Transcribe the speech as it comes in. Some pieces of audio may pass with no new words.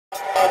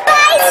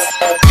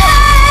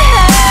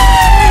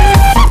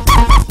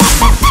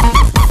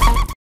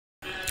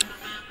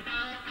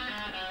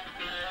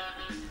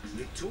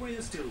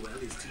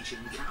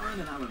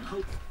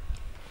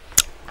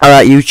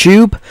Alright,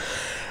 YouTube.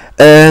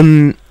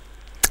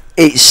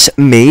 It's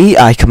me,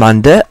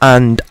 iCommander,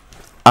 and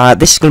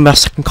this is going to be my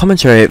second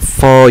commentary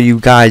for you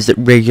guys that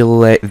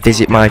regularly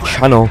visit my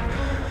channel.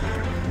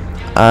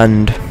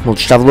 And we'll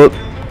just have a look,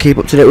 keep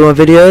up to date with my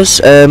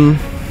videos.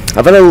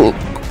 I've had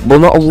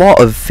not a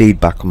lot of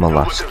feedback on my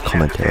last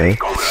commentary,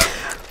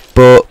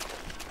 but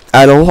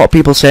I had a lot of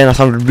people saying I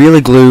sounded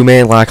really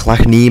gloomy, like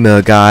an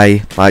emo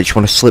guy, like just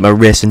want to slit my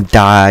wrist and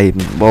die.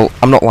 Well,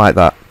 I'm not like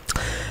that.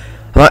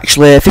 I'm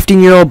actually a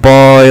 15-year-old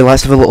boy,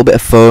 likes to have a little bit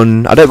of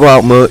fun. I don't go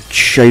out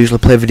much, I usually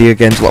play video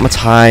games a lot of my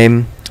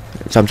time.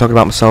 So I'm talking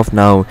about myself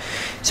now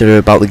instead of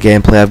about the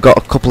gameplay. I've got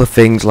a couple of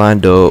things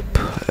lined up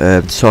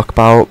to talk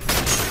about.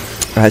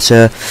 Right,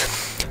 so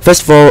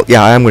first of all,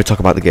 yeah, I am going to talk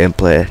about the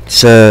gameplay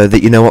so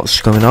that you know what's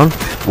going on.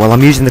 Well,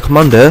 I'm using the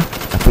Commander.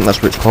 I think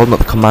that's what it's called, not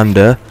the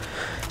Commander.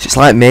 So it's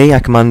like me,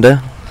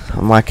 iCommander.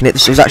 I'm liking it.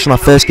 This was actually my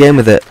first game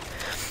with it.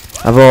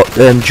 I bought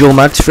dual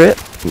mags for it.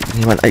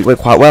 It went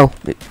quite well.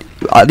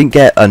 I didn't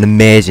get an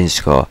amazing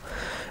score.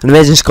 An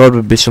amazing score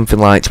would be something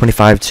like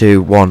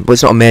 25-1, but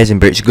it's not amazing,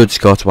 but it's a good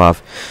score to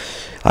have.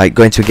 Like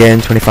going to a game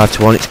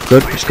 25-1, it's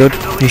good. It's good.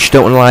 You just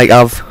don't want to like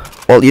have.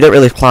 Well, you don't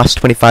really class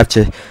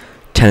 25-10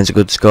 as a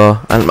good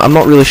score, and I'm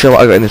not really sure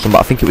what I got in this one, but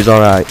I think it was all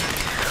right.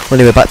 Well,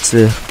 anyway, back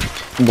to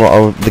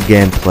the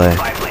gameplay.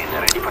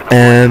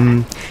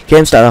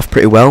 Game started off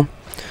pretty well.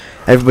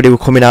 Everybody were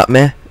coming at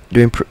me,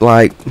 doing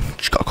like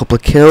just got a couple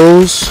of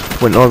kills,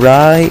 went all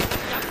right.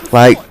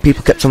 Like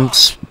people kept on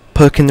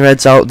poking their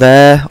heads out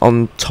there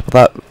on top of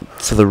that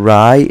to the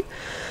right.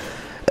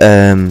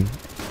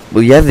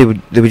 Well, yeah, they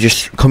were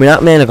just coming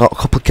at me, and I got a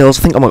couple of kills.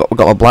 I think I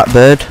got my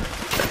blackbird.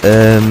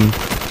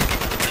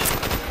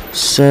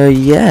 So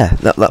yeah,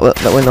 that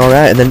went all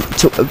right. And then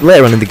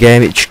later on in the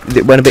game,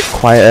 it went a bit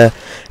quieter.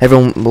 A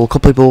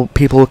couple of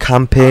people were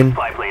camping,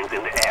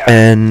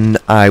 and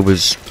I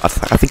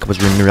think I was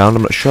running around.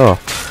 I'm not sure.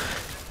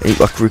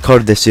 I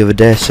recorded this the other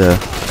day, so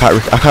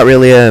I can't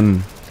really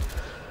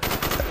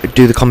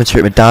do the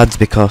commentary at my dad's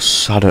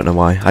because I don't know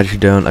why. I just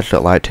don't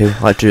like to. I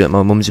like to do it at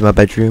my mum's in my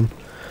bedroom.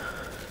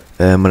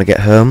 When I get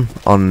home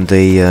on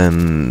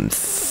the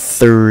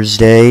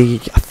Thursday,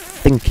 I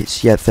think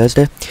it's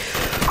Thursday.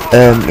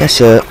 Yeah,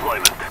 so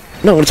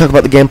not going to talk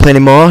about the gameplay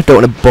anymore.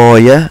 Don't want to bore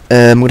you.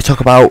 I'm going to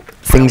talk about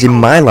things in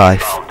my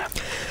life.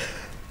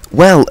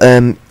 Well,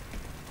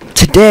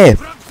 today.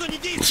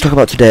 Let's talk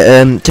about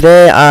today.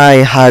 Today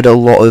I had a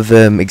lot of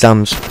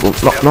exams. Well,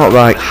 not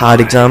like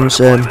hard exams.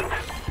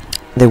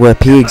 They were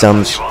PE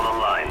exams.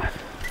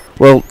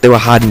 Well, they were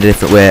hard in a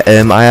different way.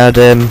 I had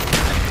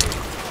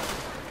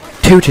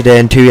 2 today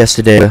and 2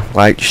 yesterday.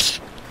 Like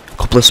just a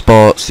couple of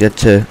sports.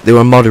 They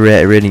were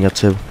moderator really. You had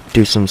to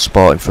do some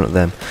sport in front of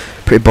them.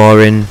 Pretty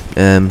boring.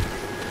 I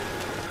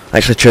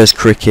actually chose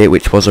cricket,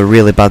 which was a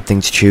really bad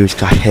thing to choose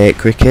because I hate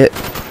cricket.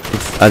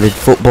 I did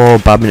football,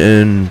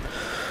 badminton,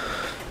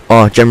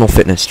 or general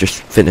fitness.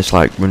 Just fitness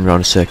like run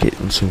around a circuit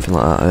and something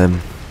like that.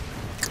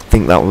 I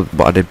think that was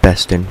what I did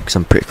best in because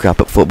I'm pretty crap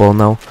at football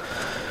now.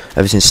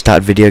 Ever since I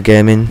started video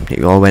gaming,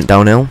 it all went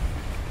downhill.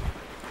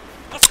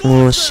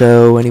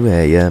 So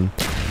anyway,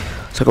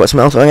 let's talk about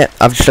something else. Oh yeah,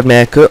 I've just had my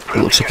haircut.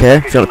 It looks okay.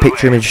 If you want a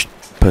picture of me, just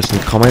post in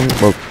the comment.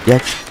 Well, yeah,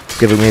 just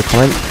give me a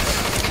comment.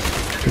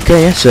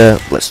 Okay, yeah. So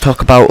let's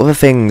talk about other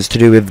things to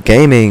do with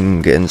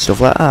gaming and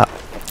stuff like that.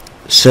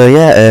 So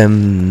yeah,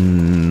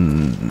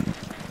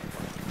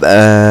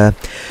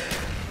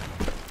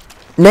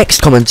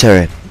 next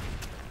commentary.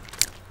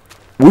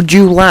 Would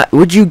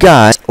you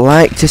guys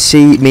like to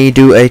see me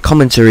do a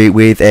commentary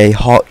with a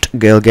hot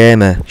girl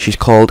gamer? She's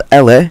called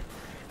Ellie.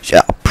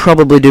 I'll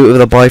probably do it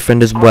with a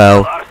boyfriend as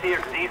well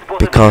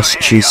because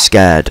she's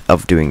scared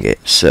of doing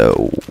it.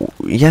 So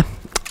yeah,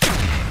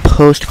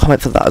 post a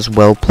comment for that as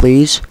well,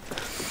 please.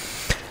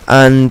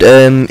 And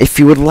if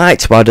you would like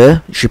to add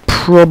her, she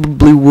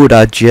probably would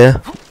add you,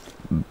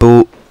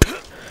 but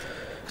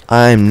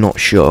I'm not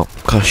sure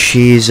because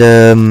she's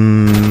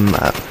in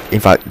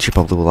fact she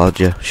probably will add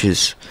you.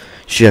 She's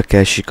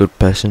okay, she's a good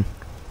person.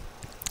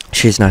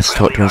 She's nice to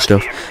talk to and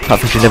stuff.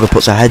 Apart from she never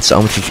puts her headset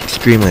on, which is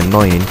extremely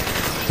annoying.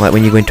 Like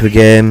when you go into a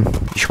game,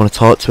 you just want to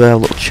talk to her, a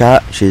little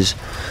chat.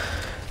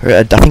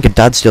 I think her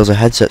dad steals her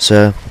headset,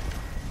 so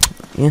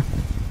yeah.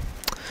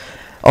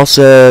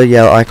 Also,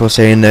 yeah, like I was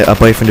saying, a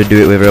boyfriend would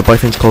do it with her. Her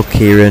boyfriend's called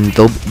Kieran.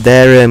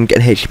 They're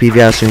getting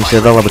HDPVR soon, so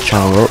they'll have a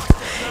channel up.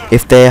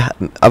 If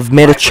I've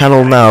made a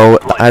channel now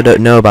that I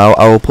don't know about,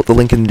 I will put the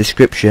link in the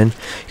description.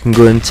 You can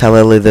go and tell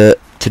Ellie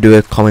to do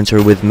a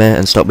commentary with me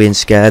and stop being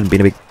scared and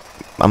being a big.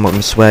 I'm not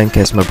going to swear in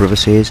case my brother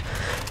sees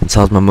and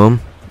tells my mum.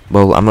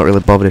 Well, I'm not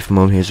really bothered if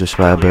my mum hears a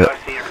swear, but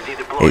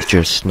it's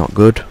just not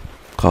good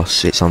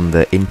because it's on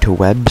the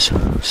interwebs.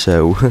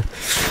 So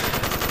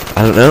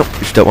I don't know.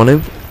 Just don't want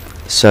to.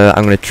 So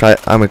I'm going to try.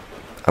 I'm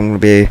going to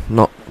be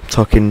not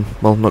talking.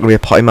 Well, not going to be a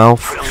potty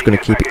mouth. Just going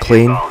to keep it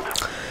clean.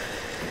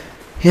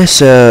 Yeah.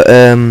 So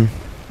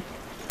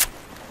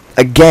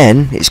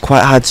again, it's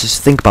quite hard to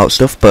think about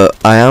stuff, but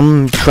I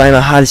am trying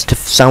my hardest to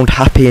sound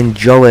happy and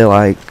jolly,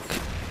 like,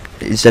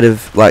 instead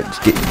of, like,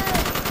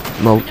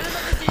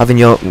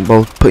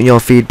 putting your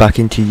feedback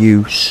into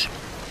use.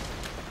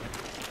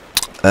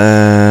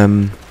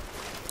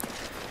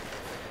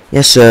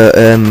 Yes, sir.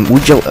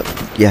 Would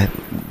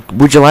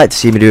you like to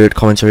see me do a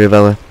commentary of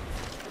Ella?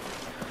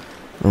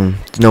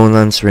 No one's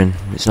answering.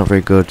 It's not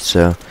very good.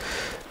 So,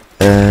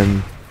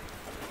 trying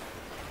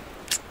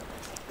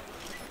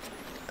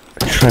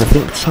to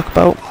think what to talk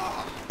about.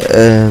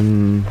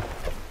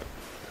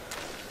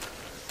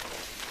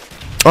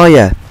 Oh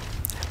yeah.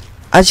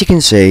 As you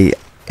can see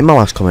in my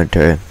last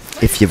commentary,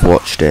 if you've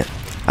watched it,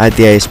 I had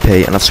the ASP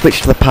and I've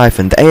switched to the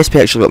Python. The ASP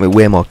actually got me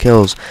way more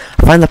kills.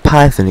 I find the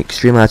Python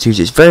extremely hard to use.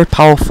 It's very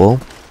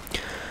powerful,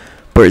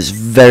 but it's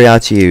very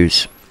hard to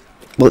use.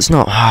 Well, it's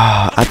not.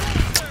 I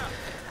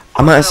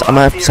might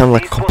have to sound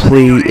like a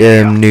complete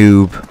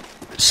noob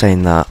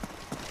saying that,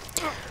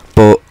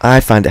 but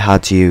I find it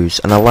hard to use,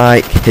 and I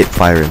like hip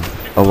firing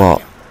a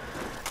lot,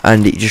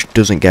 and it just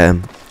doesn't get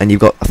them. And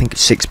you've got, I think,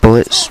 6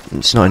 bullets.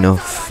 It's not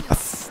enough.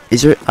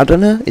 Is there? I don't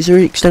know. Is there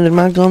extended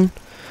mags on?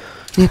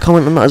 Can you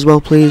comment on that as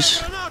well,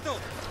 please?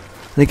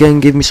 And again,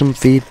 give me some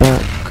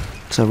feedback,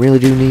 because I really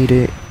do need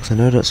it, because I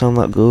know I don't sound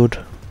that good.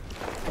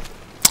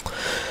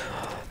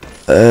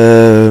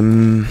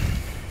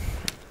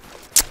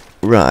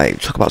 Right,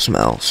 talk about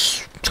something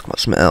else.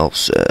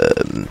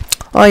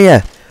 Oh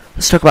yeah,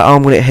 let's talk about how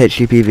I'm going to get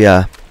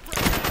HDPVR.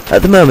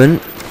 At the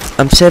moment,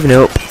 I'm saving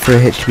up for a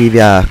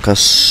HDPVR,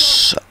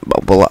 because,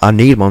 well, I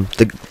need one.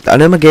 I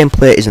know my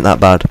gameplay isn't that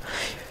bad.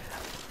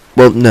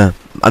 Well, no,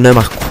 I know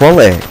my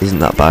quality isn't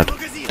that bad.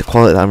 The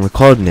quality that I'm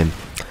recording in.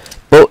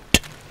 But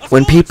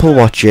when people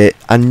watch it,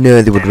 I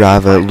know they would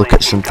rather look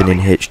at something in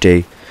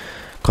HD.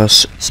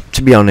 Because,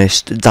 to be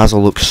honest,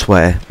 Dazzle looks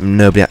sweaty.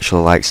 Nobody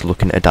actually likes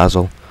looking at a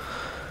Dazzle.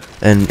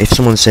 And if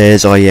someone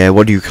says, oh yeah,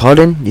 what are you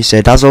recording? You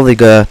say Dazzle, they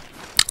go,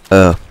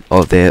 or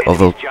they'll, I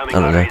don't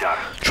know,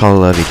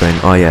 troll over you going,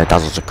 oh yeah,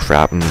 Dazzle's a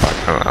crap, and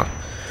like,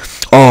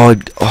 oh,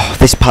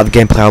 this part of the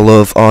gameplay I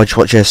love. Oh, just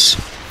watch this.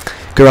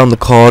 Go around the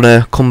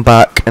corner, come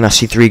back, and I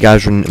see 3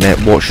 guys running at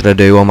me. What should I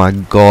do? Oh my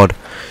god.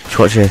 Just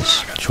watch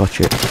this. Just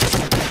watch it.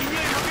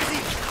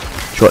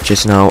 Just watch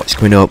this now. It's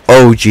coming up.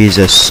 Oh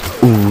Jesus.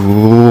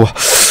 Ooh.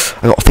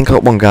 I think I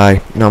got 1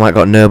 guy. No, I might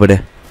got nobody.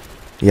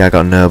 Yeah, I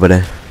got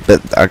nobody.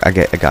 But I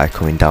get a guy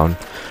coming down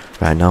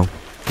right now.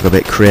 I got a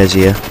bit crazy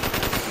here.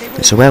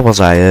 So where was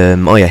I?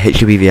 Oh yeah,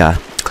 HDPVR.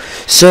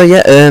 So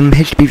yeah,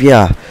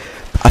 HDPVR.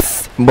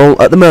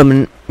 Well, at the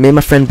moment, me and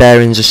my friend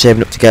Bearings are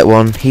saving up to get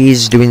one.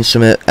 He's doing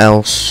something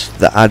else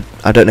that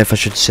I don't know if I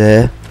should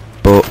say,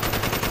 but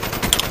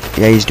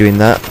yeah, he's doing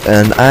that,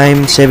 and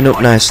I'm saving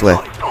up nicely.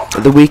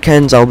 At the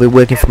weekends, I'll be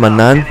working for my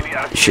nan.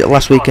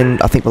 Last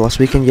weekend, I think the last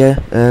weekend, yeah,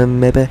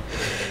 maybe.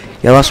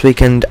 Yeah, last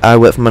weekend I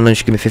worked for my nan.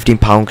 She gave me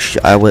 £15 'cause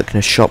I work in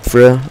a shop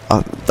for her.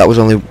 That was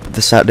only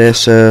the Saturday,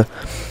 so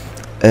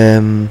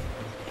I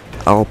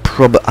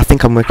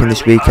think I'm working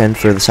this weekend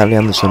for the Saturday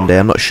and the Sunday.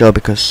 I'm not sure,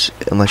 because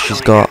unless she's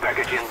got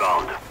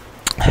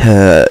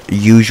her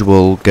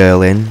usual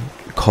girl in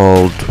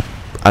called,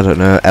 I don't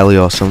know, Ellie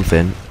or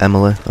something,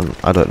 Emily.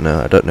 I don't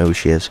know who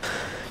she is.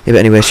 Yeah, but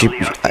anyway,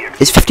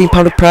 it's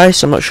 £15 a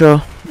price. I'm not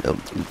sure.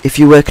 If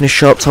you work in a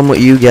shop, tell me what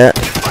you get,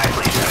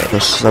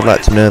 because I'd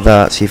like to know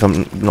that. See if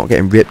I'm not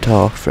getting ripped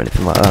off or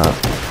anything like that.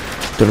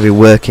 Don't want to be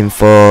working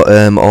for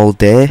all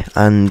day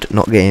and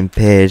not getting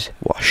paid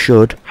what I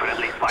should.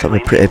 So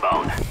that'd be pretty,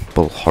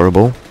 well,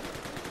 horrible.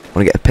 I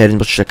want to get paid as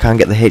much as I can,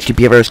 get the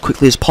HDPVR as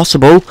quickly as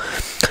possible,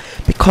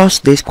 because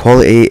this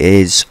quality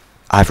is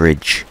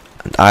average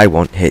and I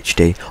want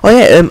HD. Oh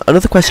yeah,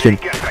 another question.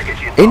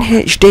 In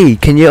HD,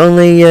 can you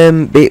only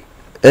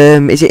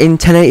is it in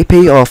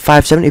 1080p or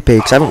 570p?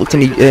 Because I haven't looked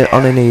on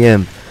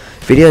any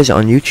videos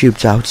on YouTube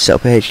to how to set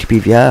up a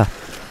HDPVR.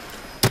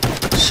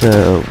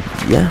 So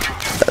yeah,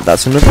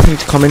 that's another thing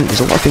to comment. There's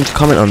a lot of things to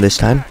comment on this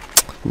time.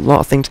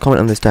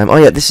 Oh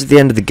yeah, this is the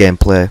end of the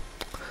gameplay.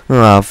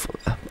 Oh,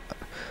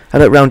 I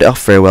don't round it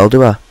off very well,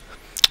 do I?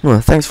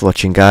 Well, thanks for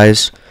watching,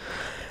 guys.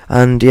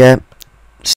 And yeah,